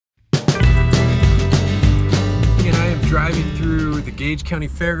driving through the Gage County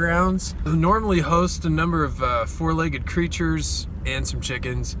Fairgrounds. They normally host a number of four-legged creatures and some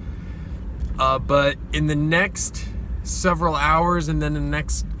chickens, but in the next several hours and then the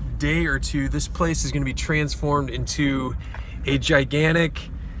next day or two, this place is going to be transformed into a gigantic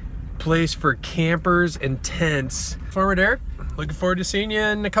place for campers and tents. Farmer Derek, looking forward to seeing you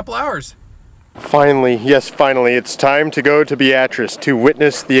in a couple hours. Finally, yes, finally, it's time to go to Beatrice to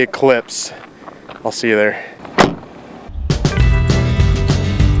witness the eclipse. I'll see you there.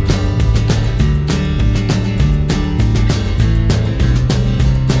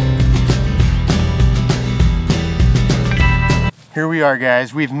 Here we are,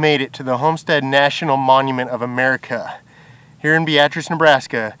 guys. We've made it to the Homestead National Monument of America here in Beatrice,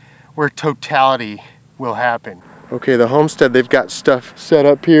 Nebraska, where totality will happen. Okay, the homestead, they've got stuff set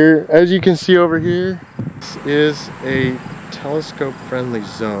up here. As you can see over here, this is a telescope-friendly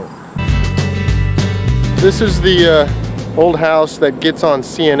zone. This is the old house that gets on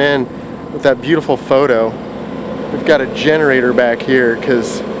CNN with that beautiful photo. We've got a generator back here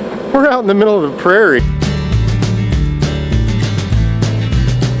because we're out in the middle of the prairie.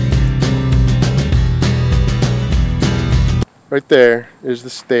 Right there is the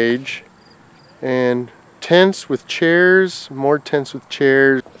stage, and tents with chairs, more tents with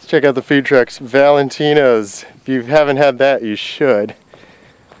chairs. Let's check out the food trucks. Valentino's. If you haven't had that, you should.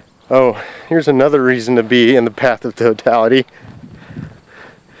 Oh, here's another reason to be in the path of totality.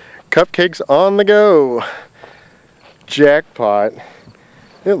 Cupcakes on the go. Jackpot.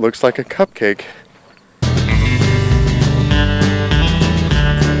 It looks like a cupcake.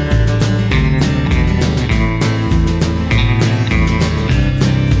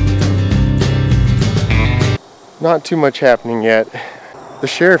 Not too much happening yet. The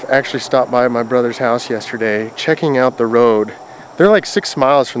sheriff actually stopped by my brother's house yesterday, checking out the road. They're like 6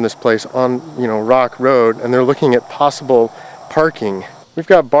 miles from this place on, Rock Road, and they're looking at possible parking. We've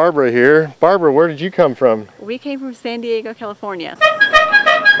got Barbara here. Barbara, where did you come from? We came from San Diego, California.